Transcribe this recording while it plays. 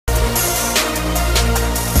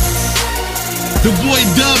The boy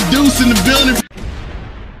Dub Deuce in the building.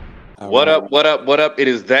 What up, what up, what up? It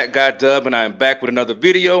is that guy Dub, and I am back with another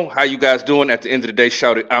video. How you guys doing? At the end of the day,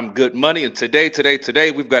 shout it, I'm good money. And today,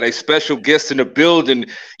 we've got a special guest in the building.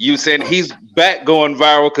 You saying he's back going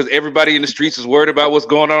viral because everybody in the streets is worried about what's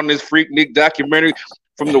going on in this freaknik documentary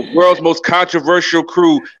from the world's most controversial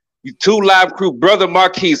crew, Two Live Crew. Brother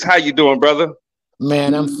Marquis, how you doing, brother?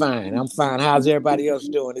 Man, I'm fine. I'm fine. How's everybody else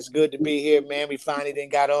doing? It's good to be here, man. We finally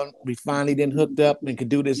then hooked up and could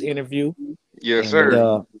do this interview. Yes,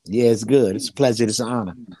 sir. Yeah, it's good. It's a pleasure. It's an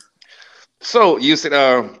honor. So you said,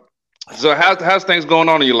 so how's things going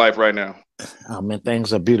on in your life right now? Oh man,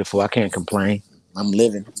 things are beautiful. I can't complain. I'm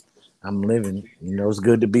living. You know, it's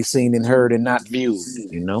good to be seen and heard and not viewed.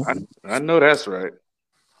 You know. I know that's right.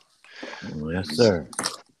 Yes, sir.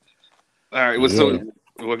 All right. Well, yeah.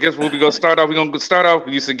 I guess we're gonna start off. We're gonna start off.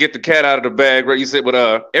 You said get the cat out of the bag, right? You said,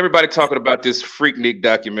 but everybody talking about this freaknik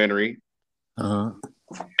documentary, and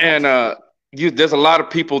there's a lot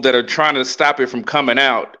of people that are trying to stop it from coming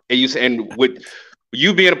out. And with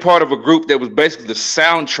you being a part of a group that was basically the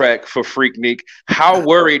soundtrack for freaknik, how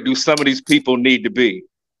worried do some of these people need to be?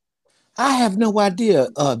 I have no idea.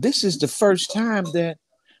 This is the first time that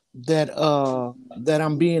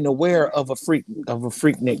I'm being aware of a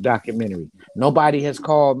freaknik documentary. Nobody has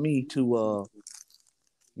called me to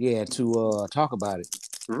talk about it.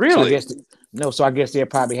 Really? So I guess they'll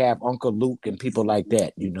probably have Uncle Luke and people like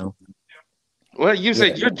that, you know. Well, you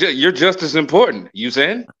said you're just as important. You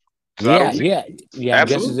saying? Yeah. I'm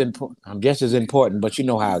just as important, but you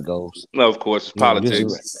know how it goes. No, of course, it's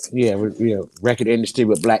politics. Record industry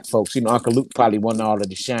with black folks. You know, Uncle Luke probably won all of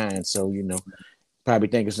the shine, so you know. Probably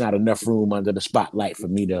think it's not enough room under the spotlight for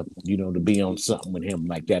me to, you know, to be on something with him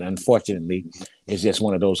like that. Unfortunately, it's just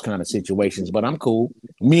one of those kind of situations. But I'm cool.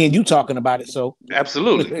 Me and you talking about it, so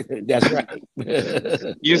absolutely, that's right.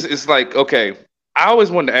 It's like, okay, I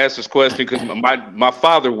always wanted to ask this question because my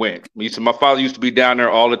father went. My father used to be down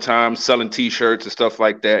there all the time selling T-shirts and stuff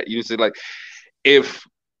like that. You said like, if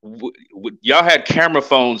y'all had camera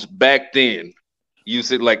phones back then, you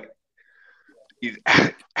said like.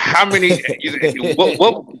 How many?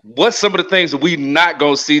 What's some of the things that we not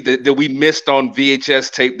gonna see that we missed on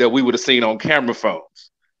VHS tape that we would have seen on camera phones?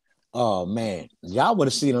 Oh man, y'all would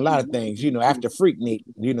have seen a lot of things. You know, after freaknik,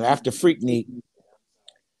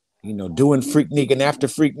 doing freaknik and after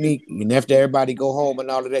freaknik, and after everybody go home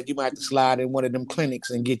and all of that, you might have to slide in one of them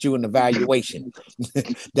clinics and get you an evaluation.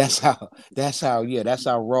 that's how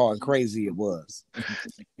raw and crazy it was.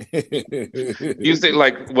 You say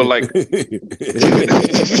like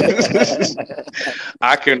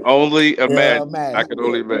I can only imagine. I can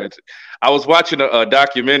only imagine. I was watching a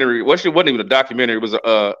documentary. Well, it wasn't even a documentary. It was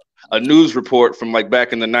a news report from like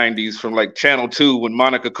back in the 90s from like Channel 2 when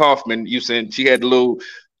Monica Kaufman, you said she had the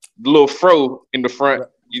little fro in the front.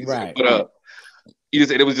 Right. But you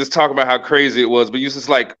said it was just talking about how crazy it was. But you just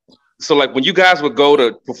like, so like when you guys would go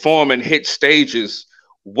to perform and hit stages,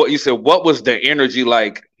 what was the energy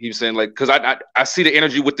like? You saying like, because I see the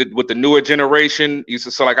energy with the newer generation. You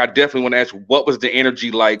said, so like I definitely want to ask, what was the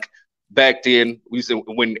energy like back then? You said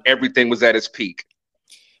when everything was at its peak.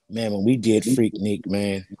 Man, when we did freaknik,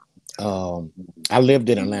 man, I lived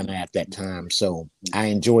in Atlanta at that time, so I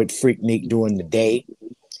enjoyed freaknik during the day.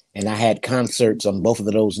 And I had concerts on both of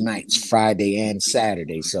those nights, Friday and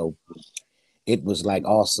Saturday. So it was like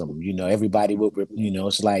awesome. You know, everybody would, you know,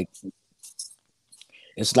 it's like,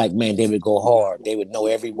 man, they would go hard. They would know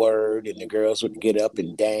every word and the girls would get up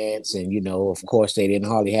and dance. And, you know, of course, they didn't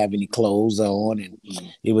hardly have any clothes on. And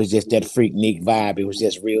it was just that freaknik vibe. It was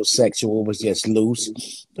just real sexual. It was just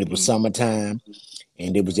loose. It was summertime.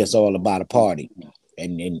 And it was just all about a party.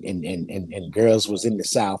 And girls was in the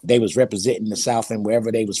South. They was representing the South and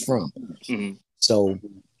wherever they was from. Mm-hmm. So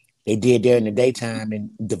they did there in the daytime, and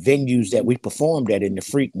the venues that we performed at in the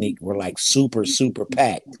freaknik were like super, super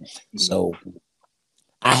packed. Mm-hmm. So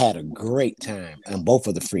I had a great time on both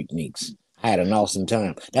of the freakniks. I had an awesome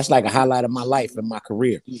time. That's like a highlight of my life and my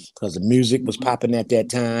career because the music was popping at that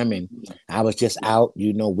time, and I was just out,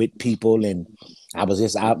 you know, with people, and I was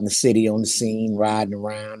just out in the city on the scene, riding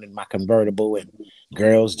around in my convertible, and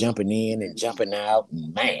girls jumping in and jumping out.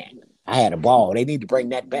 And man, I had a ball. They need to bring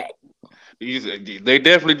that back. They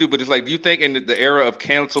definitely do. But it's like, do you think in the era of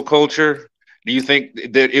cancel culture, do you think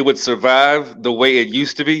that it would survive the way it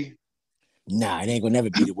used to be? Nah, it ain't gonna never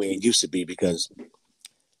be the way it used to be because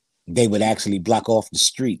they would actually block off the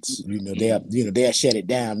streets. They'll shut it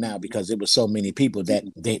down now because there was so many people that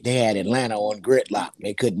they had Atlanta on gridlock.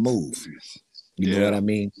 They couldn't move. You know what I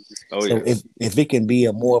mean? Oh, so if it can be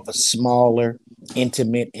a more of a smaller,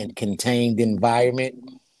 intimate, and contained environment,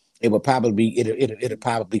 it'll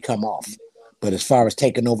probably come off. But as far as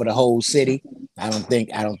taking over the whole city, I don't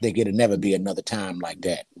think it'll never be another time like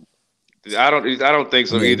that. I don't think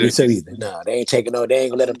so either. No, they ain't taking over. They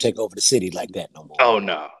ain't gonna let them take over the city like that no more. Oh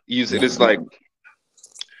no, you said it's like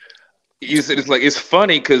it's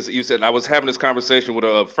funny because you said I was having this conversation with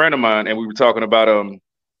a friend of mine and we were talking about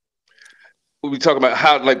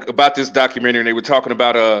how like about this documentary and they were talking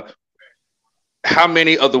about how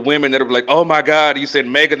many of the women that are like, oh my God, you said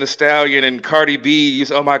Megan Thee Stallion and Cardi B, you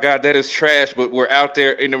said, oh my God, that is trash, but we're out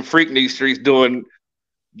there in them freaknik streets doing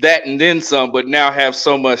that and then some, but now have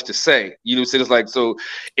so much to say. You know, so it's like, so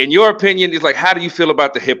in your opinion, it's like, how do you feel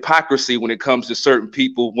about the hypocrisy when it comes to certain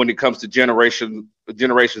people, when it comes to generations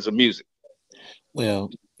of music? Well,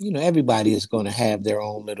 you know, everybody is going to have their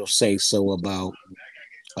own little say so about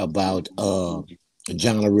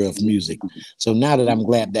genre of music. So now that I'm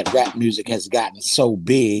glad that rap music has gotten so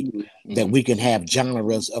big that we can have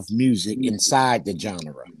genres of music inside the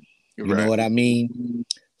genre. You know what I mean?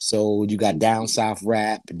 So you got down south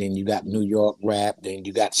rap, and then you got New York rap, then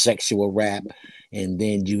you got sexual rap, and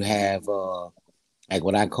then you have like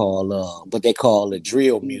what I call what they call the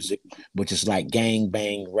drill music, which is like gang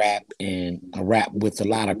bang rap and a rap with a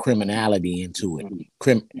lot of criminality into it.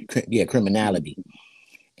 Criminality.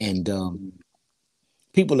 And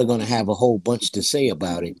people are going to have a whole bunch to say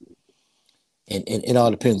about it. And it all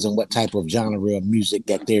depends on what type of genre of music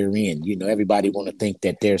that they're in. You know, everybody want to think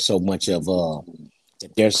that there's so much of the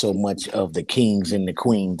kings and the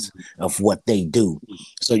queens of what they do.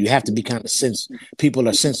 So you have to be kind of people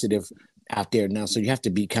are sensitive out there now. So you have to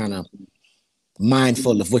be kind of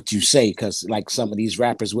mindful of what you say, because like some of these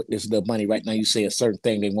rappers with this little money right now, you say a certain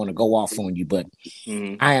thing, they want to go off on you. But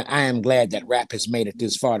I am glad that rap has made it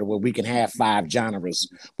this far to where we can have 5 genres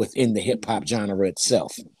within the hip hop genre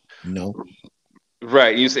itself. You know,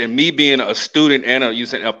 right? You said me being a student and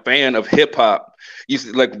a fan of hip hop. You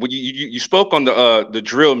said like when you spoke on the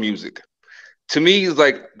drill music. To me, it's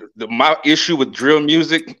like my issue with drill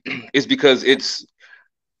music is because it's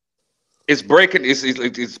breaking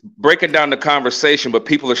down the conversation, but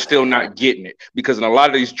people are still not getting it because in a lot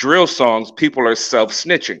of these drill songs, people are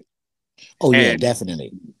self-snitching. Oh yeah,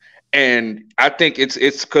 definitely. And I think it's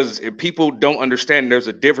because people don't understand there's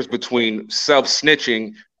a difference between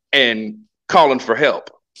self-snitching and calling for help.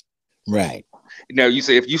 Right. Now you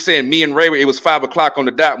say if you saying me and Ray, it was 5 o'clock on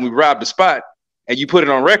the dot and we robbed the spot, and you put it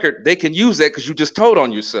on record, they can use that because you just told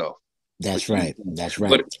on yourself. That's right. That's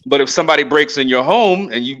right. But if somebody breaks in your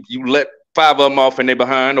home and you let 5 of them off and they're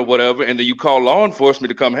behind or whatever, and then you call law enforcement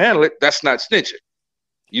to come handle it, that's not snitching.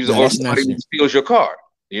 Or somebody steals your car,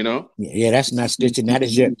 you know? Yeah, that's not snitching.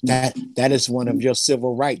 That is one of your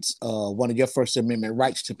civil rights, one of your First Amendment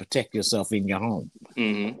rights to protect yourself in your home.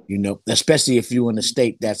 You know, especially if you're in a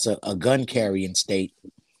state that's a gun carrying state.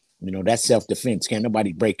 You know, that's self-defense. Can't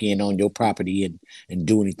nobody break in on your property and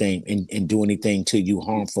do anything and do anything to you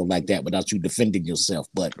harmful like that without you defending yourself.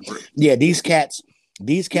 But yeah, these cats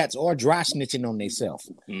are dry snitching on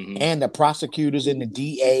themselves. And the prosecutors and the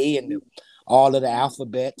DA and all of the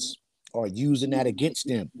alphabets are using that against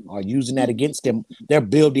them. They're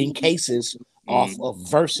building cases off of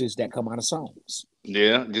verses that come out of songs.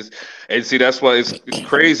 Yeah, and see that's why it's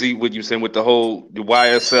crazy what you saying with the whole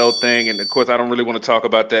YSL thing, and of course I don't really want to talk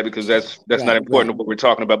about that because that's not important to what we're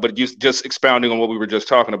talking about. But just expounding on what we were just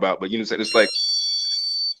talking about. But you said it's like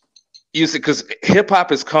you said because hip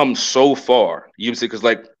hop has come so far. You said because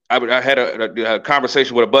like I had a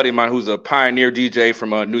conversation with a buddy of mine who's a pioneer DJ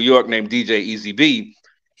from New York named DJ Easy B,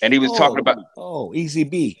 and he was talking about Easy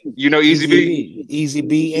B. You know Easy B, Easy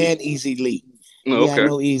B, and Easy Lee. Oh, yeah, I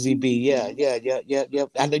know Easy B. Yeah.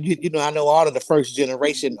 I know I know all of the first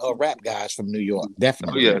generation rap guys from New York.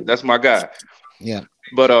 Definitely. Oh, yeah, that's my guy. Yeah.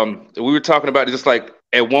 But we were talking about just like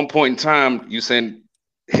at one point in time, you saying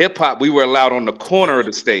hip hop, we were allowed on the corner of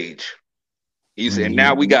the stage. You said, and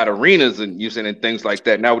now we got arenas and and things like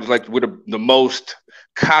that. Now we're the most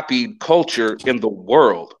copied culture in the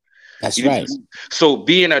world. That's right. So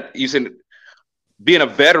being a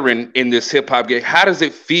veteran in this hip hop game, how does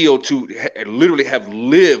it feel to literally have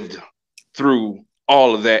lived through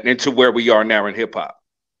all of that into where we are now in hip hop?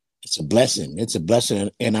 It's a blessing. It's a blessing,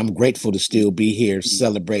 and I'm grateful to still be here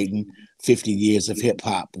celebrating 50 years of hip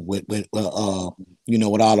hop with all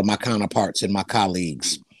of my counterparts and my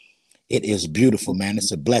colleagues. It is beautiful, man.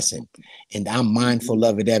 It's a blessing, and I'm mindful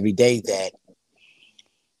of it every day. That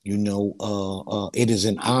it is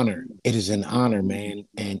an honor. It is an honor, man,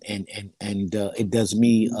 and it does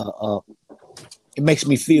me. It makes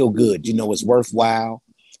me feel good. It's worthwhile.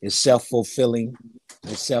 It's self-fulfilling.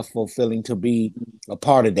 It's self-fulfilling to be a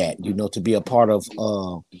part of that. To be a part of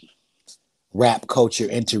rap culture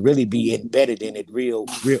and to really be embedded in it real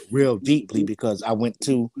deeply, because I went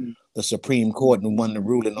to the Supreme Court and won the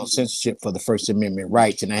ruling on censorship for the First Amendment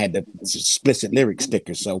rights, and I had the explicit lyric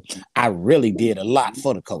sticker. So I really did a lot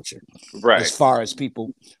for the culture, Right. as far as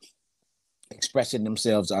people expressing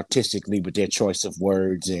themselves artistically with their choice of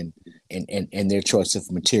words and their choice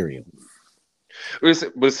of material.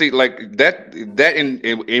 But see, like that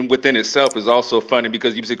in within itself is also funny,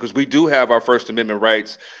 because you see, because we do have our First Amendment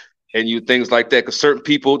rights and you things like that. Because certain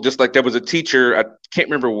people, just like there was a teacher, I can't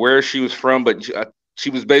remember where she was from, but she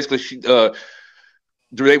was basically I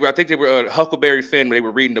think they were Huckleberry Finn. They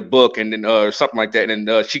were reading the book and then something like that,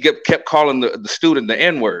 and she kept calling the student the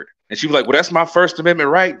N word, and she was like, "Well, that's my First Amendment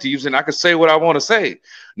right to use, and I can say what I want to say."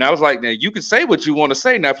 And I was like, "Now you can say what you want to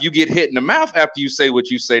say. Now, if you get hit in the mouth after you say what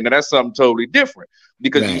you say, now that's something totally different,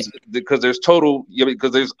 because Right. because there's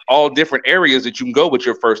because there's all different areas that you can go with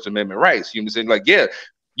your First Amendment rights. You know, saying like, yeah,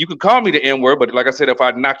 you can call me the N word, but like I said, if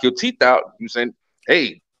I knock your teeth out, you're saying,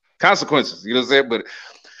 hey, consequences. You know what I'm saying?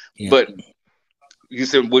 Yeah. But you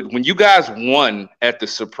said when you guys won at the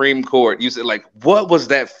Supreme Court, you said, like, what was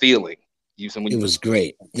that feeling? You said It was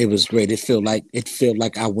great. It was great. It felt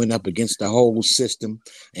like I went up against the whole system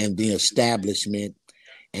and the establishment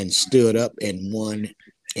and stood up and won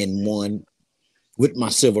with my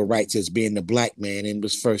civil rights as being a black man. And it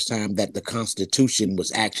was first time that the Constitution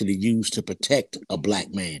was actually used to protect a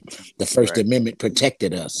black man. The First Right. Amendment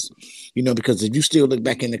protected us, because if you still look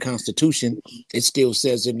back in the Constitution, it still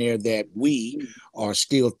says in there that we are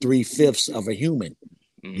still 3/5 of a human.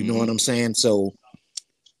 You know what I'm saying? So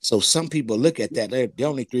some people look at that, they're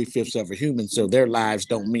only 3/5 of a human, so their lives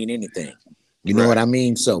don't mean anything. You know Right. what I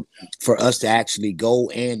mean? So for us to actually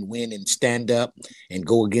go and win and stand up and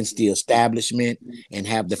go against the establishment and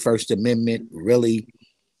have the First Amendment really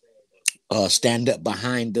stand up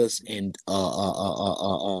behind us and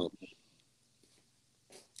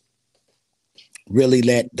really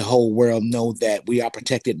let the whole world know that we are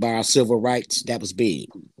protected by our civil rights, that was big.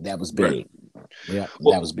 That was Right. big. Yeah,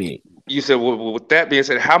 Well, that was big. you said, well, with that being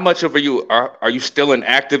said, how much of are you still an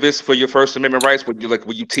activist for your First Amendment rights? Would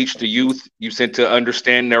you teach the youth you sent to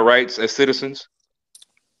understand their rights as citizens?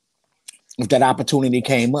 If that opportunity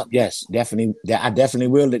came up, yes, definitely. I definitely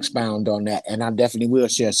will expound on that, and I definitely will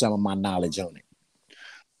share some of my knowledge on it.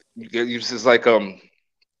 You just like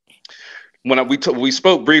when we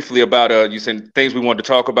spoke briefly about you said things we wanted to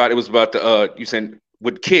talk about. It was about the you said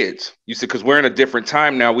with kids. You said because we're in a different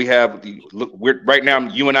time now. We have we're right now.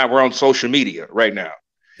 You and I we're on social media right now.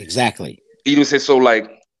 Exactly. You said so like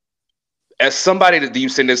as somebody that you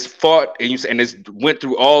said has fought and you said and has went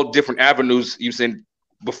through all different avenues. You said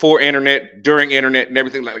before internet, during internet, and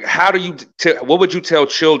everything. Like how do you what would you tell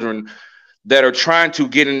children that are trying to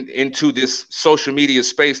get into this social media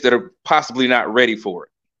space that are possibly not ready for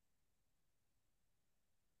it?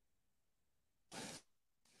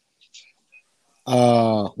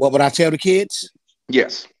 What would I tell the kids?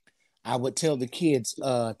 Yes. I would tell the kids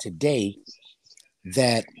today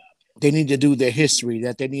that they need to do their history,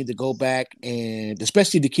 that they need to go back, and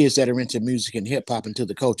especially the kids that are into music and hip hop, into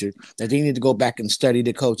the culture, that they need to go back and study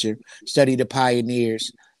the culture, study the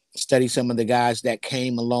pioneers, study some of the guys that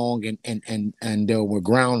came along and were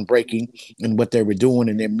groundbreaking in what they were doing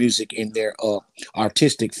in their music, in their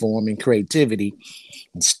artistic form and creativity.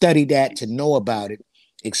 And study that to know about it,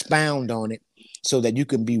 expound on it, so that you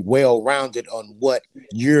can be well rounded on what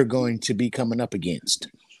you're going to be coming up against.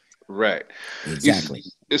 Right. Exactly.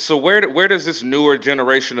 So where does this newer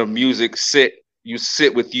generation of music sit? You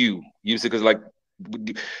sit with you see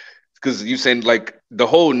because you saying like the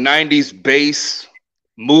whole '90s bass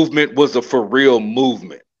movement was a for real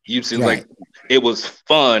movement. You see Right. like it was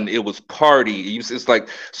fun, it was party. It's like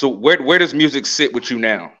so where does music sit with you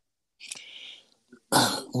now?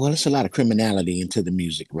 Well, there's a lot of criminality into the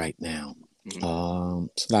music right now. Mhm.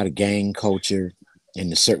 It's a lot of gang culture in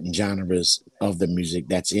the certain genres of the music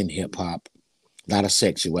that's in hip hop. A lot of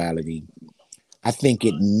sexuality. I think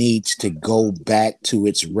it needs to go back to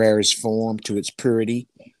its rarest form, to its purity,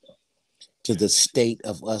 to the state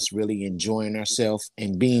of us really enjoying ourselves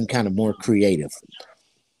and being kind of more creative.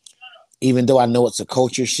 Even though I know it's a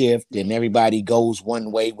culture shift and everybody goes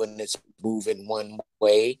one way when it's moving one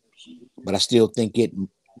way, but I still think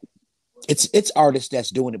it's artists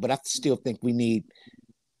that's doing it. But I still think we need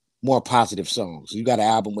more positive songs. You got an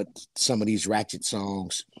album with some of these ratchet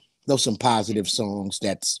songs. Those some positive songs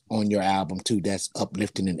that's on your album too. That's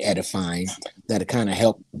uplifting and edifying. That kind of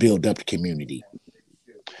help build up the community.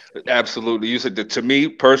 Absolutely. You said that to me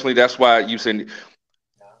personally, that's why you said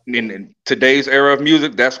in today's era of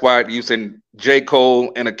music, that's why you said J.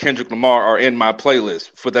 Cole and a Kendrick Lamar are in my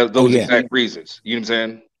playlist for Oh those yeah, exact reasons. You know what I'm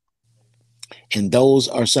saying? And those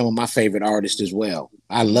are some of my favorite artists as well.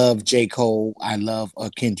 I love J. Cole. I love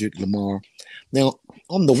Kendrick Lamar. Now,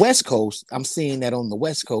 on the West Coast, I'm seeing that on the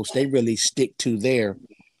West Coast, they really stick to the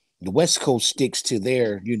West Coast sticks to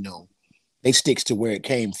their, they sticks to where it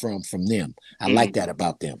came from them. I like that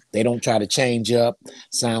about them. They don't try to change up,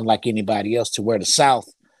 sound like anybody else, to where the South,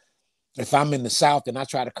 if I'm in the South and I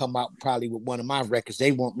try to come out probably with one of my records,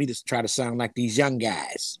 they want me to try to sound like these young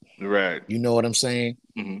guys. Right. You know what I'm saying?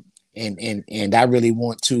 And I really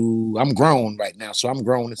want to, I'm grown right now, so I'm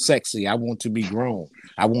grown and sexy. I want to be grown.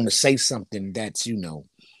 I want to say something that's,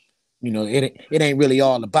 it ain't really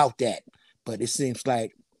all about that. But it seems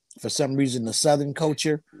like for some reason the Southern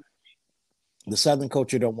culture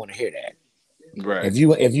don't want to hear that. Right. If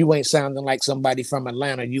you ain't sounding like somebody from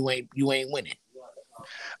Atlanta, you ain't winning.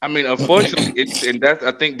 I mean, unfortunately, and that's,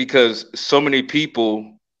 I think, because so many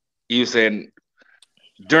people, you saying,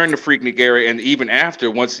 during the freaknik era and even after,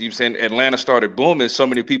 once you saying Atlanta started booming, so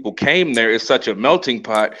many people came there. It's such a melting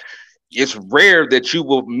pot. It's rare that you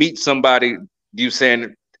will meet somebody, you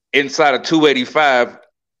saying, inside of 285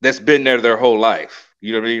 that's been there their whole life.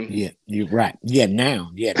 You know what I mean? Yeah, you're right. Yeah, now.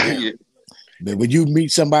 Yeah. But when you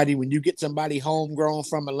get somebody homegrown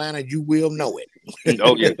from Atlanta, you will know it.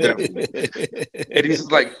 Oh yeah, definitely. And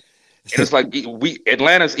it's like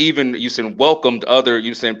Atlanta's even welcomed other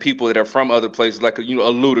people that are from other places, like a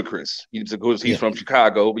Ludacris. He's from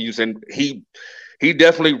Chicago, but he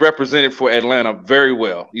definitely represented for Atlanta very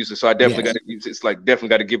well. So I definitely got to. It's like definitely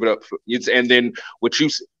got to give it up. And then what you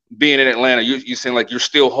being in Atlanta, you saying like you're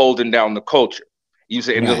still holding down the culture. It's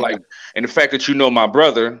like, and the fact that my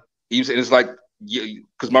brother, it's like,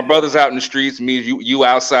 because my brother's out in the streets, means you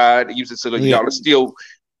outside. So like y'all are still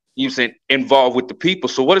involved with the people.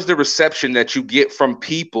 So what is the reception that you get from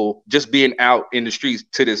people just being out in the streets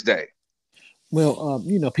to this day? Well,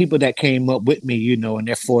 people that came up with me, in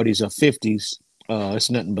their 40s or 50s, it's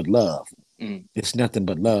nothing but love. It's nothing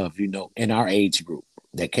but love, in our age group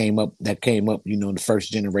that came up, the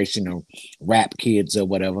first generation of rap kids or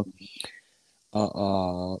whatever.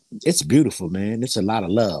 It's beautiful, man. It's a lot of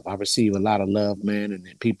love. I receive a lot of love, man,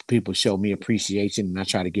 and people show me appreciation, and I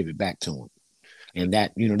try to give it back to them. And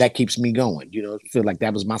that, that keeps me going. I feel like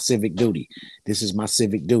that was my civic duty. This is my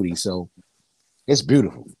civic duty. So it's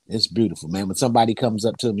beautiful. It's beautiful, man. When somebody comes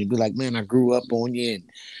up to me and be like, man, I grew up on you and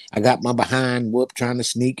I got my behind whooped trying to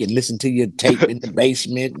sneak and listen to your tape in the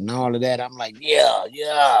basement and all of that. I'm like, yeah.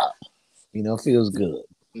 It feels good.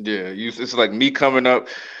 Yeah. It's like me coming up.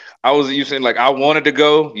 I was saying like I wanted to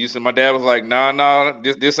go. You said my dad was like, nah,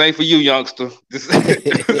 this ain't for you, youngster. So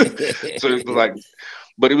it was like,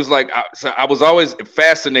 but it was like I was always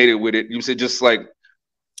fascinated with it. You said just like,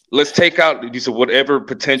 let's take out, you said, whatever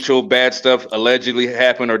potential bad stuff allegedly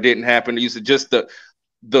happened or didn't happen. You said just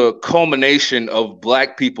the culmination of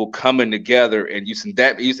Black people coming together, and you said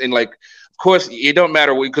that, and like, of course, it don't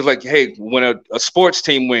matter because, like, hey, when a sports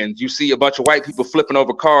team wins, you see a bunch of white people flipping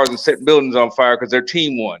over cars and setting buildings on fire because their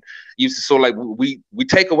team won. So like we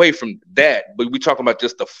take away from that, but we talk about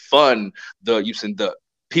just the fun, the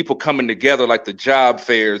people coming together, like the job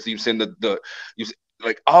fairs.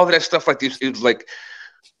 Like all of that stuff like this. It was like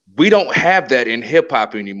we don't have that in hip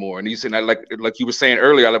hop anymore. And you said like you were saying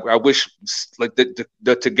earlier, I wish like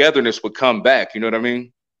the togetherness would come back. You know what I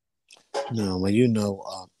mean? No,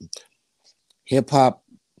 well, hip hop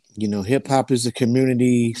is a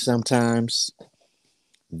community sometimes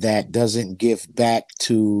that doesn't give back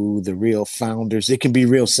to the real founders. It can be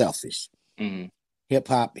real selfish. Mm-hmm. Hip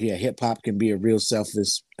hop can be a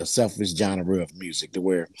selfish genre of music to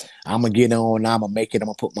where I'm gonna get on, I'm gonna make it, I'm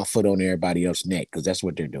gonna put my foot on everybody else's neck because that's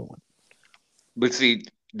what they're doing. But see,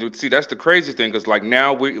 that's the crazy thing, because like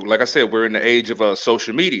now like I said, we're in the age of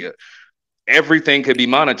social media. Everything can be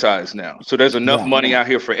monetized now, so there's enough money out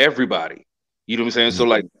here for everybody. You know what I'm saying? Mm-hmm. So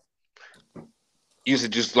like, you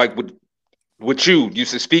said just like with you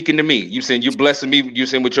said speaking to me, you saying you're blessing me, you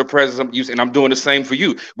saying with your presence, and I'm doing the same for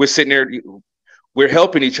you. We're sitting there. We're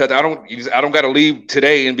helping each other. I don't got to leave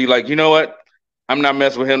today and be like, you know what? I'm not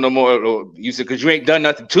messing with him no more. Or you said, because you ain't done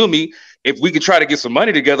nothing to me. If we could try to get some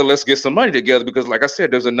money together, let's get some money together. Because like I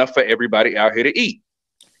said, there's enough for everybody out here to eat.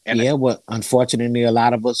 And well, unfortunately, a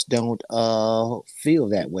lot of us don't feel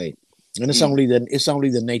that way. And it's only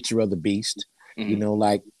the nature of the beast. Mm-hmm.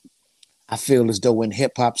 Like I feel as though in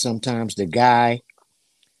hip hop, sometimes the guy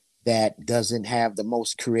that doesn't have the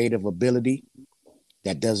most creative ability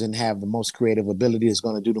is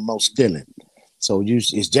going to do the most stealing. So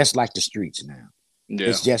it's just like the streets now. Yeah.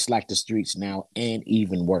 It's just like the streets now, and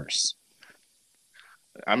even worse.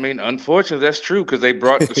 I mean, unfortunately, that's true because they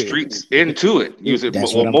brought the streets into it. Use it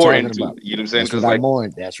that's more what I'm talking into about. It. You know what I'm saying? That's what I'm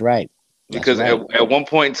on. That's right. Because at one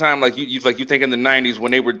point in time, like you think in the 90s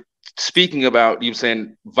when they were speaking about you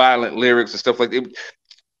saying violent lyrics and stuff like that,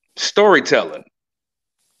 storytelling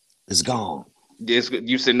is gone.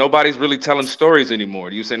 You said nobody's really telling stories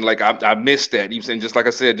anymore. You saying like I missed that. You saying just like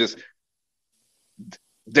I said, just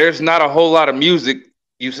there's not a whole lot of music.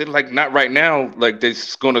 You said like not right now. Like they're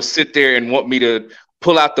just gonna sit there and want me to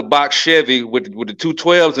pull out the box Chevy with the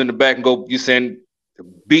 212s in the back and go. You saying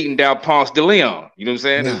beating down Ponce de Leon. You know what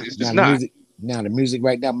I'm saying? It's just not. Now the music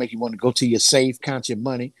right now make you want to go to your safe, count your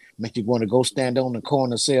money, make you want to go stand on the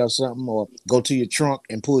corner, sell something, or go to your trunk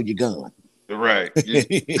and pull your gun. Right.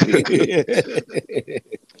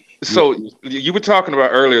 So you were talking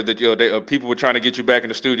about earlier that people were trying to get you back in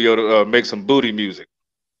the studio to make some booty music.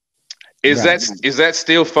 Is that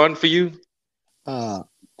still fun for you?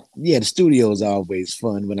 Yeah, the studio is always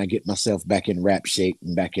fun when I get myself back in rap shape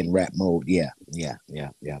and back in rap mode. Yeah.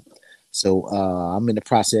 So I'm in the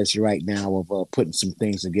process right now of putting some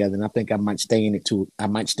things together, and I think I might stay in it too. I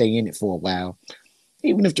might stay in it for a while,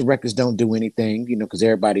 even if the records don't do anything, because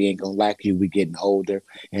everybody ain't gonna like you. We're getting older,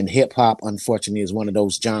 and hip hop, unfortunately, is one of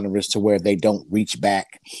those genres to where they don't reach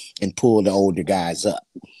back and pull the older guys up.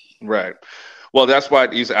 Right. Well, that's why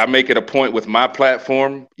I make it a point with my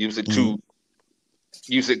platform. Use it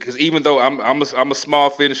because even though I'm a small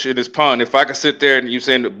fish in this pond, if I can sit there and you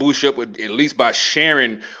saying boost up with at least by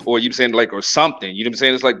sharing or you saying like or something, you know what I'm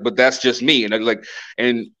saying? It's like, but that's just me, and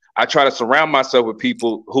I try to surround myself with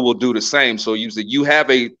people who will do the same. So you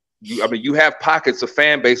have pockets of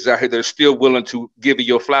fan bases out here that are still willing to give you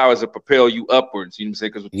your flowers and propel you upwards. You know what I'm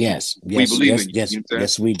saying? Because we believe in you.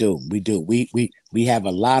 Yes, we do. We have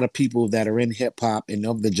a lot of people that are in hip hop and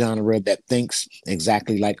of the genre that thinks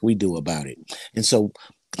exactly like we do about it. And so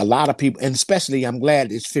a lot of people, and especially I'm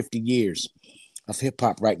glad it's 50 years of hip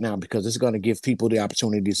hop right now, because it's going to give people the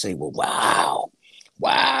opportunity to say, well,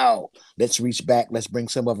 wow, let's reach back. Let's bring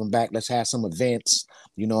some of them back. Let's have some events.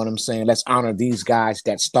 You know what I'm saying? Let's honor these guys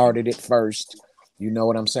that started it first. You know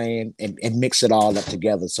what I'm saying? And mix it all up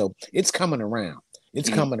together. So it's coming around. It's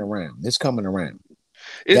coming around.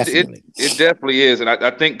 It definitely is. And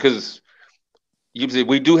I think because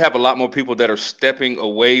we do have a lot more people that are stepping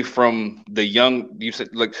away from the young. You said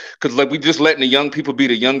because we just letting the young people be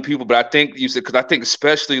the young people. But I think because I think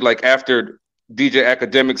especially like after DJ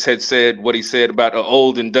Academics had said what he said about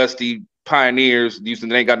old and dusty pioneers using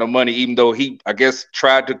they ain't got no money, even though he, I guess,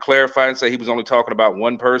 tried to clarify and say he was only talking about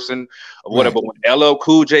one person or whatever. Right. But when LL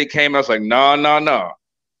Cool J came, I was like, no.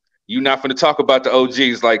 You're not going to talk about the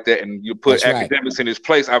OGs like that, and you put Academics in his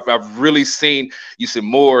place. I've really seen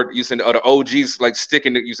the OGs like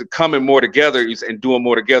sticking to coming more together and doing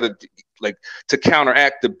more together, like to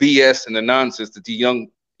counteract the BS and the nonsense that the young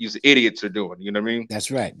idiots are doing. You know what I mean? That's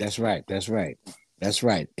right.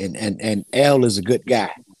 And L is a good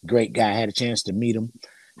guy, great guy. I had a chance to meet him.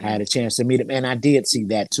 And I did see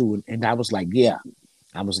that too. And I was like, yeah.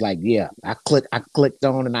 I clicked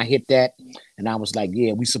on and I hit that, and I was like,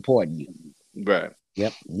 yeah, we supporting you. Right.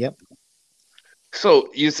 Yep. So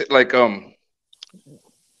you said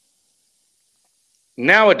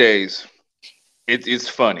nowadays it's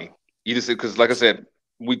funny. You just because like I said,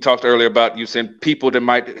 we talked earlier about you saying people that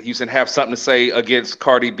might have something to say against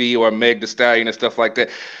Cardi B or Meg Thee Stallion and stuff like that.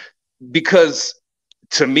 Because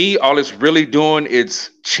to me, all it's really doing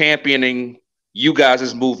is championing you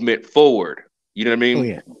guys' movement forward. You know what I mean? Oh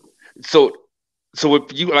yeah. So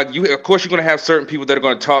if you of course you're going to have certain people that are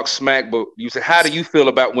going to talk smack, but you say, how do you feel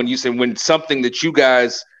about when something that you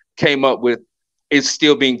guys came up with is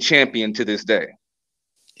still being championed to this day?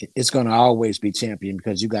 It's going to always be championed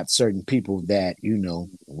because you got certain people that,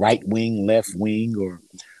 right wing, left wing, or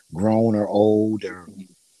grown or old, or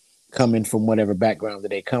coming from whatever background that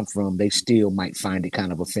they come from, they still might find it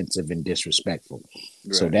kind of offensive and disrespectful.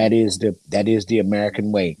 Right. So that is the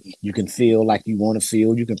American way. You can feel like you want to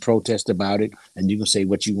feel, you can protest about it, and you can say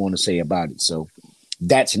what you want to say about it. So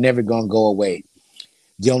that's never going to go away.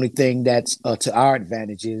 The only thing that's to our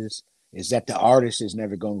advantage is that the artist is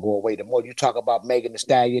never going to go away. The more you talk about Megan Thee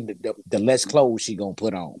Stallion, the less clothes she going to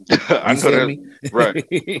put on. I know that. Me? Right.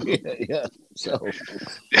 Yeah. So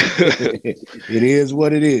it is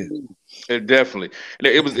what it is. It definitely.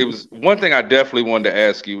 It was one thing I definitely wanted to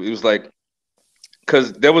ask you. It was like,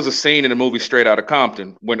 because there was a scene in the movie Straight Outta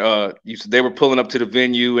Compton when they were pulling up to the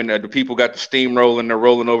venue and the people got the steamrolling, they're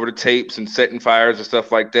rolling over the tapes and setting fires and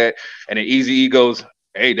stuff like that. And then Eazy-E goes,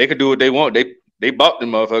 hey, they could do what they want. They bought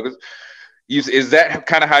them motherfuckers. Is that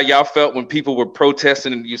kind of how y'all felt when people were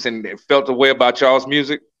protesting and you saying they felt the way about y'all's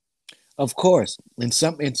music? Of course. In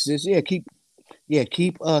some instances, keep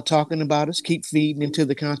talking about us, keep feeding into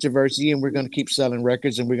the controversy, and we're going to keep selling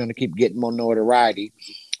records, and we're going to keep getting more notoriety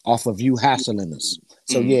off of you hassling us.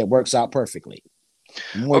 So yeah, it works out perfectly.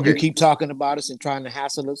 The more you keep talking about us and trying to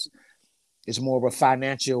hassle us, it's more of a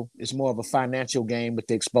financial game with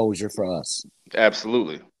the exposure for us.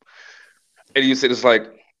 Absolutely. And you said it's like,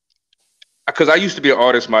 because I used to be an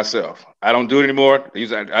artist myself. I don't do it anymore.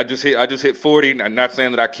 I just hit 40. And I'm not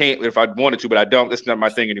saying that I can't if I wanted to, but I don't. It's not my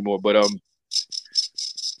thing anymore. But and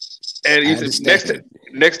you said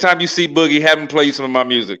next time you see Boogie, have him play you some of my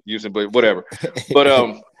music. But whatever. But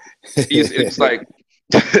it's like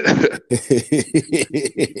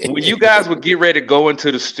when you guys would get ready to go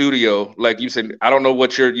into the studio, like you said, I don't know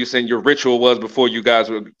what you saying your ritual was before you guys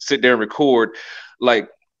would sit there and record, like,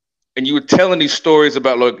 and you were telling these stories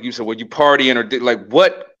about, like you said, when you partying or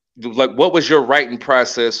what was your writing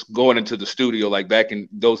process going into the studio like back in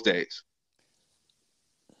those days?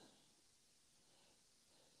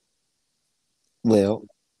 Well,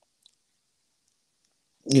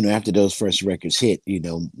 after those first records hit,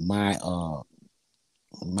 my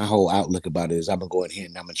whole outlook about it is I'm gonna go ahead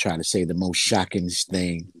and I'm gonna try to say the most shocking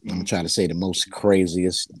thing. I'm gonna try to say the most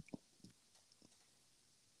craziest,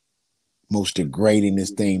 most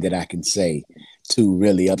degradingest thing that I can say to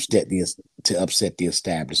really upset the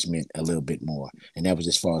establishment a little bit more. And that was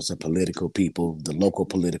as far as the political people, the local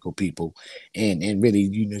political people, and really,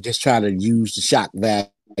 just try to use the shock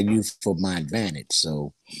value for my advantage.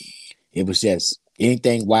 So it was just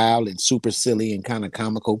anything wild and super silly and kind of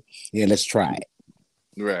comical. Yeah, let's try it.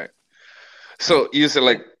 Right. So you said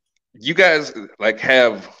like you guys like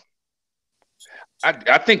have.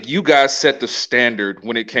 I think you guys set the standard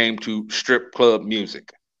when it came to strip club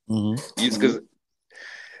music. Because,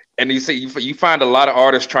 and you say you find a lot of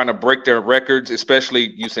artists trying to break their records,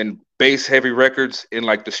 especially using bass heavy records in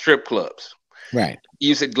like the strip clubs. Right.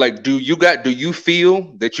 You said like, do you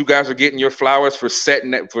feel that you guys are getting your flowers for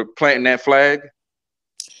planting that flag?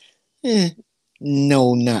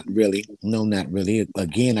 No, not really. No, not really.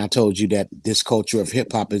 Again, I told you that this culture of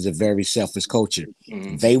hip hop is a very selfish culture.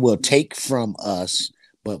 They will take from us,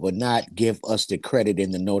 but will not give us the credit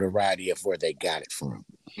and the notoriety of where they got it from.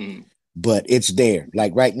 But it's there.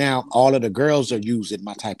 Like right now, all of the girls are using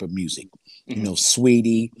my type of music.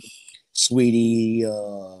 Sweetie,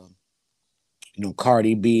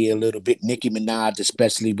 Cardi B, a little bit, Nicki Minaj,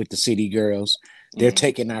 especially with the City Girls. They're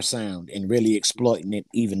taking our sound and really exploiting it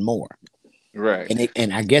even more. Right.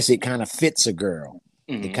 And I guess it kind of fits a girl.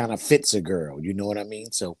 It kind of fits a girl. You know what I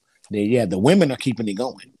mean? So the women are keeping it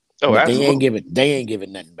going. Oh, but absolutely. they ain't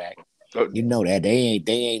giving nothing back. You know that they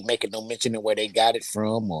ain't making no mention of where they got it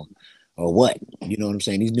from or what. You know what I'm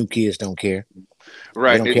saying? These new kids don't care.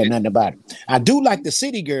 Right. They don't care nothing about it. I do like the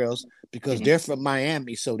City Girls because they're from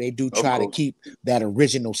Miami, so they do try to keep that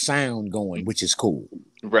original sound going, which is cool.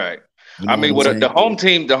 Right. I mean, the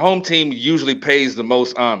home team usually pays the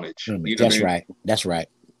most homage. That's right. That's right.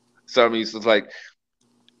 So I mean, it's like,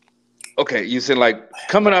 okay, you said like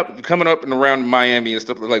coming up and around Miami and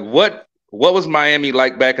stuff. Like, what was Miami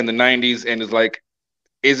like back in the '90s? And it's like,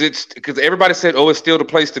 is it because everybody said, oh, it's still the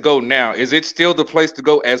place to go now? Is it still the place to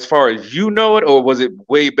go as far as you know it, or was it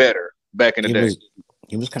way better back in the day?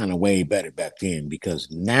 It was kind of way better back then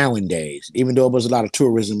because nowadays, even though it was a lot of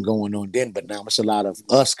tourism going on then, but now it's a lot of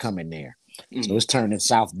us coming there. So it's turning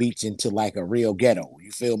South Beach into like a real ghetto.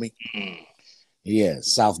 You feel me? Yeah,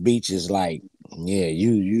 South Beach is like, yeah,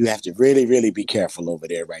 you have to really, really be careful over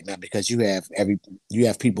there right now because you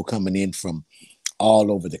have people coming in from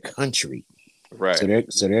all over the country. Right.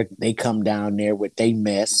 So they come down there with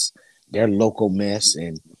their local mess,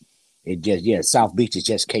 and it just South Beach is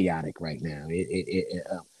just chaotic right now.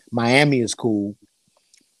 Miami is cool,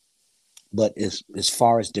 but as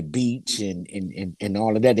far as the beach and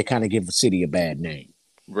all of that, they kind of give the city a bad name.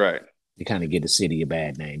 Right. They kind of give the city a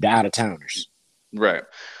bad name. The out of towners. Right.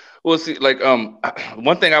 Well, see, like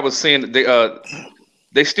one thing I was seeing,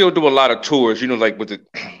 they still do a lot of tours. Like with the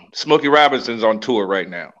Smokey Robinson's on tour right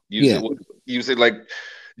now. You said like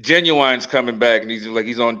Genuine's coming back and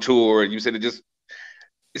he's on tour, and you said it just.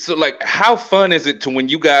 So like, how fun is it to when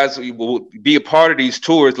you guys will be a part of these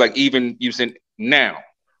tours? Like even you said now,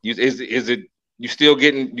 is it you still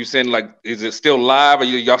getting? You saying like, is it still live? Are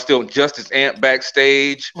y'all still just as amped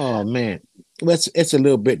backstage? Oh man, well, it's a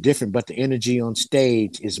little bit different, but the energy on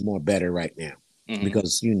stage is more better right now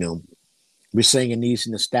because we're singing these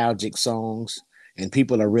nostalgic songs and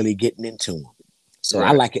people are really getting into them. So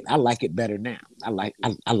right. I like it. I like it better now. I like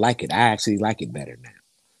it. I actually like it better now.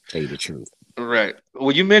 Tell you the truth. Right.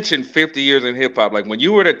 Well, you mentioned 50 years in hip hop. Like when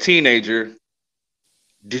you were a teenager,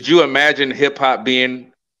 did you imagine hip hop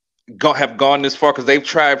being have gone this far? Because they've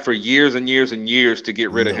tried for years and years and years to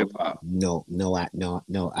get rid of hip hop. No, I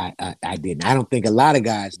didn't. I don't think a lot of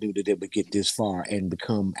guys knew that it would get this far and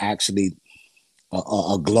become actually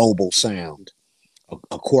a global sound,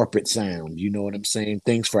 a corporate sound. You know what I'm saying?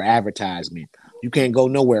 Things for advertisement. You can't go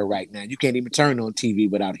nowhere right now. You can't even turn on TV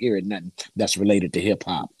without hearing nothing that's related to hip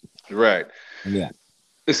hop. Right. Yeah.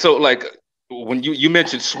 So like when you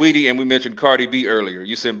mentioned Sweetie and we mentioned Cardi B earlier,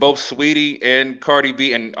 you said both Sweetie and Cardi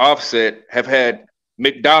B and Offset have had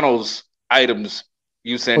McDonald's items.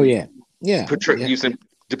 You said, you said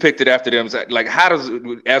depicted after them. Like, how does,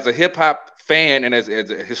 as a hip hop fan and as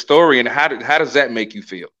a historian, how does that make you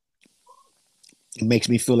feel? It makes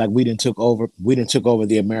me feel like we didn't took over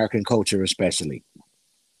the American culture, especially.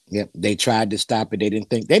 Yep, they tried to stop it. They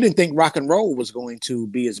didn't think rock and roll was going to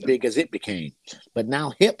be as big as it became. But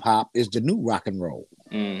now hip hop is the new rock and roll.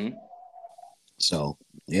 Mm-hmm. So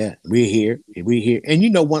yeah, we're here.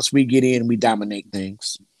 And once we get in, we dominate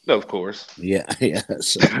things. Of course. Yeah.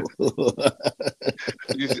 So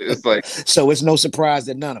it's like, so it's no surprise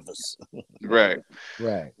that none of us. Right.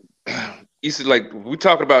 You said, like, we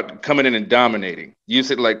talking about coming in and dominating. You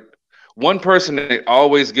said, like, one person that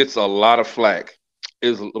always gets a lot of flack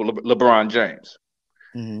is LeBron James.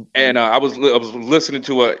 Mm-hmm. And I was listening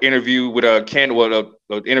to an interview with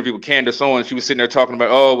interview with Candace Owens. She was sitting there talking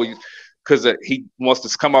about, because he wants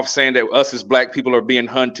to come off saying that us as black people are being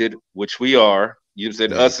hunted, which we are. You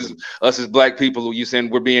said us as black people, you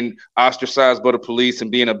said we're being ostracized by the police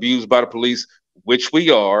and being abused by the police, which we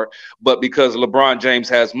are. But because LeBron James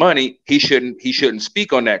has money, he shouldn't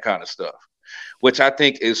speak on that kind of stuff, which I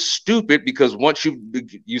think is stupid, because once you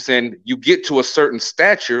get to a certain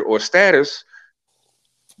stature or status,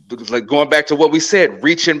 like going back to what we said,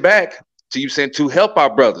 reaching back to help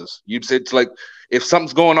our brothers. You said, like, if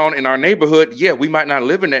something's going on in our neighborhood, yeah, we might not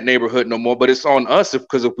live in that neighborhood no more, but it's on us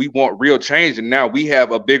because if we want real change and now we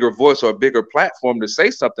have a bigger voice or a bigger platform to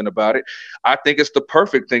say something about it, I think it's the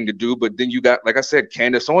perfect thing to do. But then you got, like I said,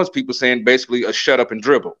 Candace Owens people saying basically a shut up and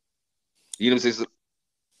dribble. You know what I'm saying?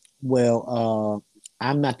 Well,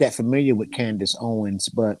 I'm not that familiar with Candace Owens,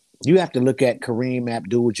 but you have to look at Kareem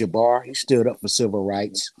Abdul-Jabbar. He stood up for civil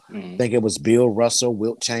rights. Mm-hmm. I think it was Bill Russell,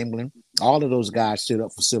 Wilt Chamberlain. All of those guys stood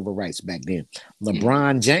up for civil rights back then.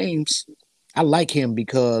 LeBron James, I like him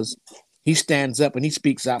because he stands up and he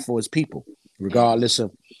speaks out for his people, regardless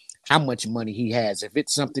of how much money he has. If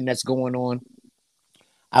it's something that's going on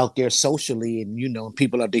out there socially and,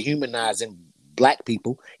 people are dehumanizing black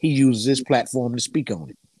people, he uses his platform to speak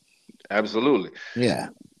on it. Absolutely. Yeah.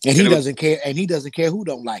 And he doesn't care. And he doesn't care who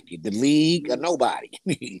don't like it, the league or nobody.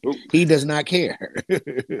 He does not care.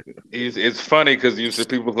 It's funny because you see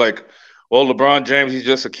people like, well, LeBron James, he's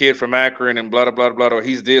just a kid from Akron and blah, blah, blah, blah, or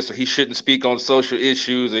he's this, or he shouldn't speak on social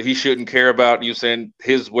issues, or he shouldn't care about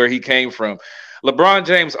where he came from. LeBron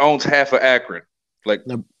James owns half of Akron. Like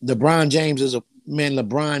LeBron James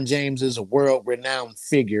is a world-renowned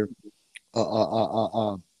figure.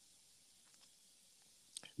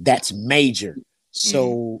 That's major.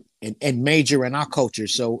 So and major in our culture.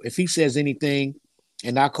 So if he says anything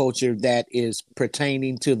in our culture that is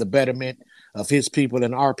pertaining to the betterment of his people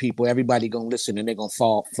and our people, everybody gonna listen and they're gonna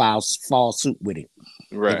fall suit with him.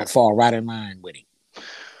 Right. They're gonna fall right in line with him.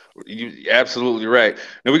 You're absolutely right.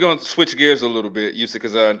 Now we're gonna switch gears a little bit, you see,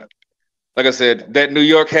 because like I said, that New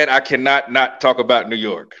York hat, I cannot not talk about New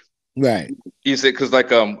York. Right. You see, because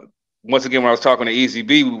like once again when I was talking to Easy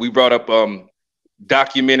B, we brought up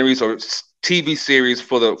documentaries or TV series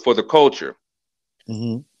for the culture.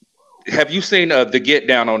 Mm-hmm. Have you seen The Get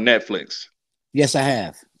Down on Netflix? Yes, I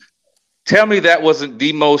have. Tell me that wasn't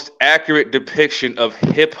the most accurate depiction of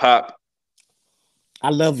hip hop. I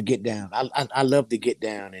love to Get Down. I love to Get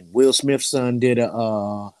Down, and Will Smith's son did he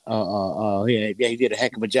did a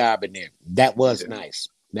heck of a job in there. That was nice.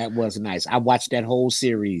 That was nice. I watched that whole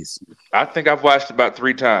series. I think I've watched about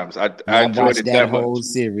 3 times. I enjoyed it that whole much.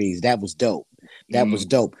 Series. That was dope. That was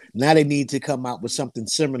dope. Now they need to come out with something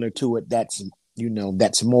similar to it that's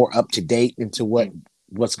more up to date into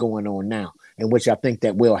what's going on now, and which I think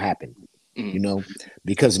that will happen.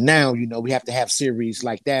 Because now we have to have series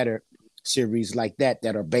like that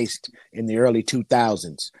that are based in the early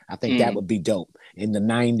 2000s. I think that would be dope. In the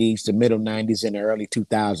 90s, the middle 90s, and the early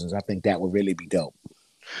 2000s, I think that would really be dope.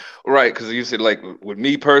 Right, because you said, like, with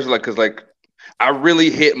me personally, because like I really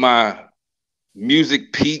hit my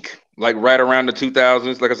music peak like right around the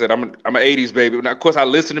 2000s. Like I said, I'm an 80s baby. Now, of course, I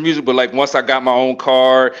listen to music, but like once I got my own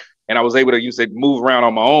car and I was able to move around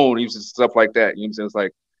on my own, stuff like that. You know what I'm saying? It's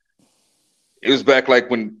like it was back like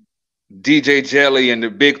when DJ Jelly and the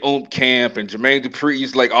Big Oomp Camp and Jermaine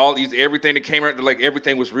Dupri's, like all these, everything that came out, like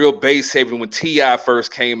everything was real bass heavy when T.I.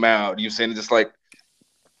 first came out. You saying just like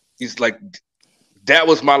he's like that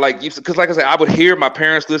was my like, because like I said, I would hear my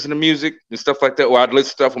parents listen to music and stuff like that, or I'd listen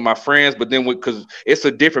to stuff with my friends. But then because it's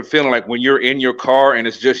a different feeling, like when you're in your car and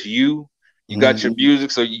it's just you got your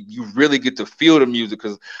music, so you really get to feel the music.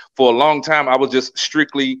 Because for a long time I was just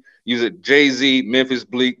strictly using Jay-Z, Memphis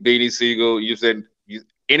Bleak, Beanie Siegel,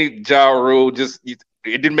 any Ja Rule,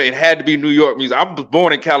 it had to be New York music. I was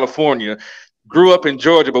born in California, grew up in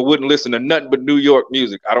Georgia, but wouldn't listen to nothing but New York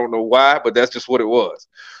music. I don't know why, but that's just what it was.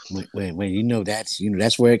 Wait,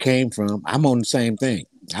 that's where it came from. I'm on the same thing.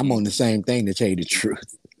 I'm on the same thing, to tell you the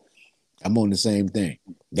truth. I'm on the same thing.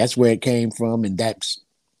 That's where it came from, and that's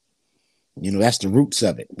the roots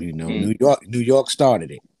of it. New York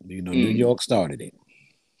started it. New York started it.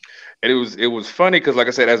 And it was funny because, like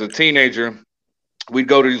I said, as a teenager, we'd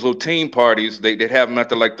go to these little teen parties. They'd have them at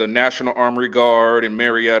the National Armory Guard in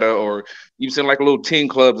Marietta, or you seen like little teen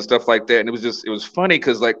clubs and stuff like that. And it was funny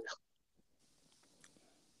because like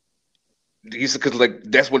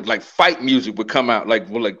that's when like fight music would come out. Like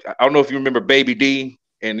I don't know if you remember Baby D,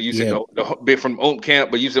 and you said the bit from Oomp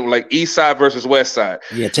Camp, but you said like East Side versus West Side.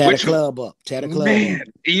 Yeah, tear the club up. Man,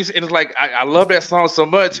 it's like I love that song so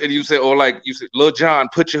much. And you said, or like you said, Lil Jon,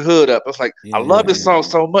 Put Your Hood Up. I was like, I love this song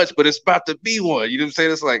so much, but it's about to be one. You know what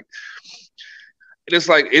I'm saying?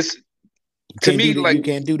 It's to me like you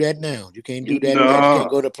can't do that now. You can't do that now. You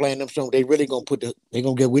can't go to playing them songs. They really gonna they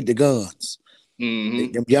gonna get with the guns.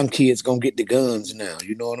 Them young kids gonna get the guns now.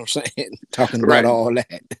 You know what I'm saying? Talking about all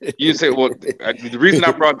that. You say, well, the reason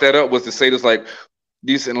I brought that up was to say this, like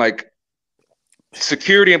these and like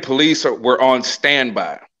security and police were on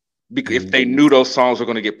standby because if they knew those songs were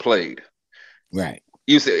going to get played. Right.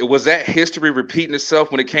 You said, was that history repeating itself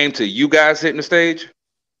when it came to you guys hitting the stage?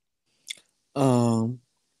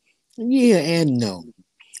 Yeah and no.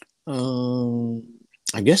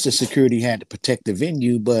 I guess the security had to protect the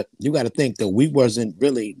venue, but you got to think that we wasn't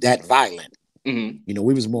really that violent. We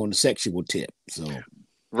was more on the sexual tip. So,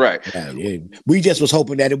 right. We just was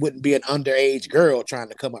hoping that it wouldn't be an underage girl trying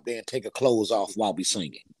to come up there and take her clothes off while we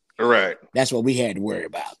singing. Right. That's what we had to worry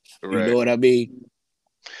about. Right. You know what I mean?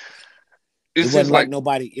 It wasn't like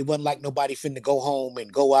nobody finna go home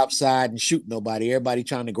and go outside and shoot nobody. Everybody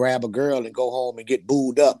trying to grab a girl and go home and get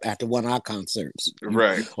booed up after one of our concerts.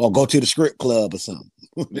 Right. Or go to the strip club or something.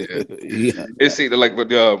 Yeah. It's either like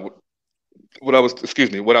what I was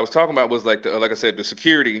talking about was like like I said, the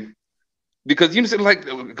security, because you said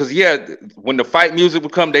when the fight music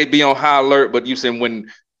would come, they'd be on high alert. But you said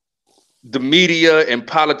when the media and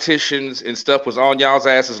politicians and stuff was on y'all's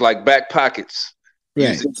asses like back pockets.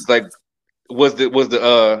 Right. It's like was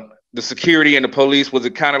the security and the police, was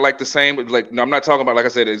it kind of like the same? Like, no, I'm not talking about, like I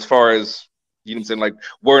said, as far as you know what I'm saying, like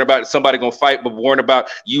worrying about somebody gonna fight, but worrying about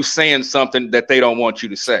you saying something that they don't want you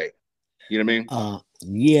to say. You know what I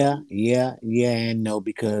mean? Yeah, and no,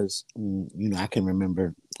 because I can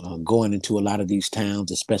remember going into a lot of these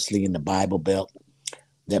towns, especially in the Bible Belt,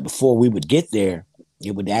 that before we would get there,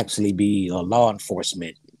 it would actually be law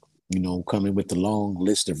enforcement, coming with the long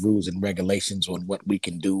list of rules and regulations on what we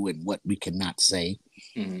can do and what we cannot say.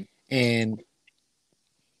 And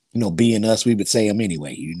being us, we would say them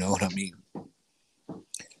anyway. You know what I mean?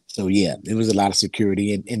 So yeah, there was a lot of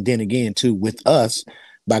security, and then again too with us.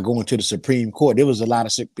 By going to the Supreme Court, there was a lot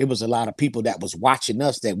of people that was watching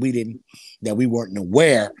us that we weren't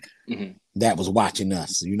aware that was watching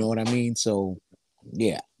us. You know what I mean? So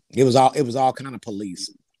yeah, it was all kind of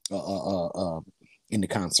police in the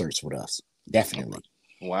concerts with us. Definitely.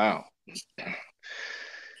 Wow.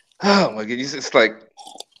 Oh my goodness, it's like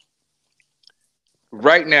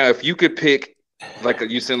right now, if you could pick, like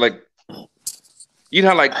you said, like you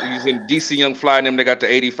know, like you said, DC Young Fly and them, they got the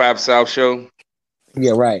 85 South show.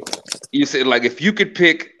 Yeah, right. You said, like, if you could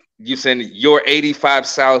pick, you said your 85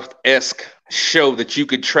 South-esque show that you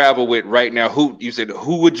could travel with right now, who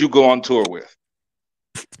would you go on tour with?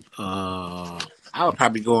 I would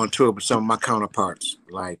probably go on tour with some of my counterparts,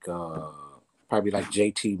 like probably like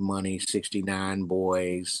JT Money, 69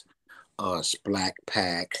 Boys, Splack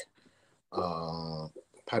Pack,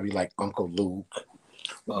 probably like Uncle Luke,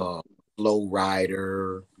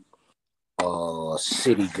 Flo-Rida,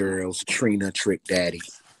 City Girls, Trina, Trick Daddy,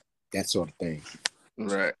 that sort of thing.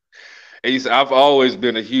 Right. And you said, I've always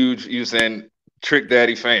been a huge Trick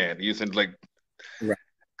Daddy fan. You said, like, right.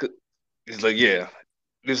 It's like, yeah.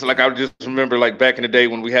 It's like I just remember, like, back in the day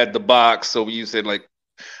when we had the box. So you said, like,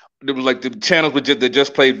 there was like the channels that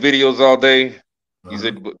just played videos all day. You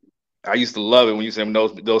said, but I used to love it when you said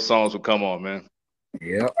those songs would come on, man.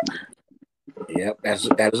 Yep. Yep,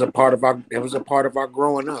 that was a part of our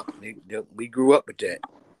growing up. We grew up with that.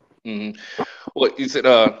 Mm-hmm. Well, you said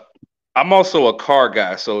I'm also a car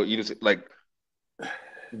guy, so you just like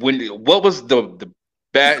what was the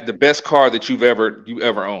best car that you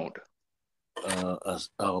ever owned?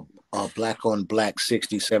 A black on black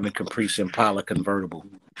 '67 Caprice Impala convertible.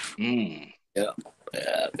 Mm. Yeah.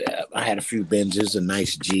 I had a few Benzes, a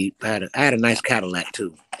nice Jeep. I had a nice Cadillac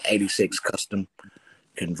too, '86 custom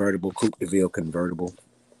convertible, Coupe de Ville convertible.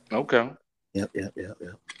 Okay. Yep.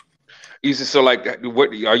 Easy. So, like, what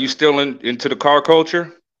are you still into the car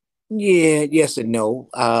culture? Yeah, yes and no.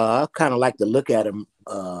 I kind of like to look at them,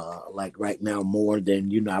 like right now more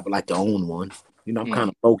than I would like to own one. I'm kind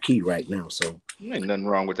of low key right now, so Ain't nothing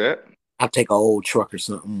wrong with that. I'll take an old truck or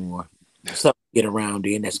something, or something to get around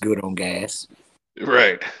in that's good on gas.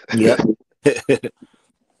 Right. Yep.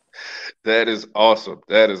 That is awesome.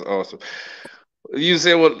 That is awesome. You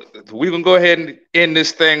said, well, we're gonna go ahead and end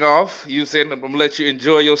this thing off. You said I'm gonna let you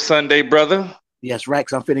enjoy your Sunday, brother. Yes, right.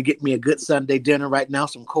 So I'm finna get me a good Sunday dinner right now,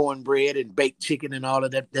 some cornbread and baked chicken and all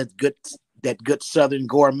of that good Southern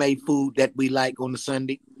gourmet food that we like on the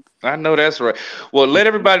Sunday. I know that's right. Well, let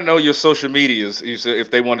everybody know your social medias. You said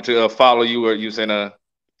if they wanted to follow you or you said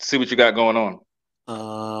see what you got going on.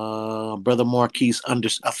 Brother Marquis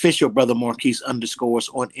official Brother Marquis underscores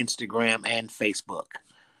on Instagram and Facebook.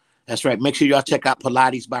 That's right. Make sure y'all check out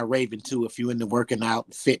Pilates by Raven too. If you're into working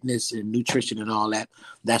out, fitness, and nutrition and all that,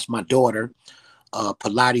 that's my daughter.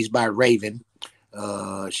 Pilates by Raven.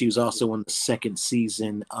 She was also on the second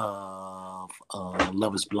season of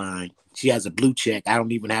Love Is Blind. She has a blue check. I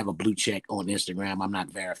don't even have a blue check on Instagram. I'm not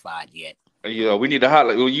verified yet. Yeah, we need to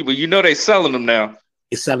highlight. Well, you know they selling them now.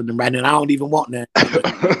 It's selling them right now. I don't even want that.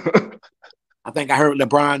 I think I heard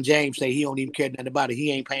LeBron James say he don't even care nothing about it.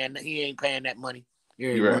 He ain't paying that money.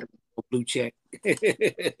 You're right. Blue check. It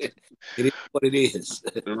is what it is.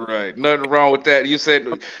 Right. Nothing wrong with that. You said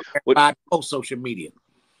post social media.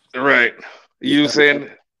 Right. You saying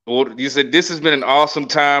well, you said this has been an awesome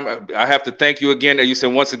time. I have to thank you again. You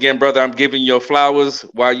said once again, brother, I'm giving your flowers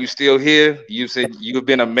while you're still here. You said you've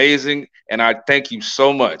been amazing, and I thank you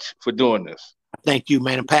so much for doing this. Thank you,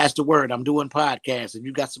 man. And pass the word. I'm doing podcasts. If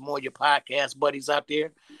you got some more of your podcast buddies out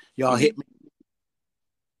there, y'all hit me.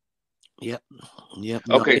 Yep.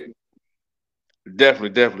 Okay.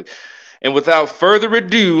 Definitely. And without further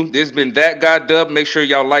ado, this has been That Guy Dub. Make sure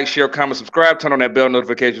y'all like, share, comment, subscribe, turn on that bell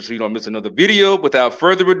notification so you don't miss another video. Without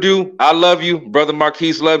further ado, I love you. Brother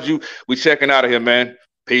Marquis loves you. We checking out of here, man.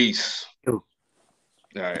 Peace. All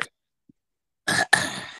right.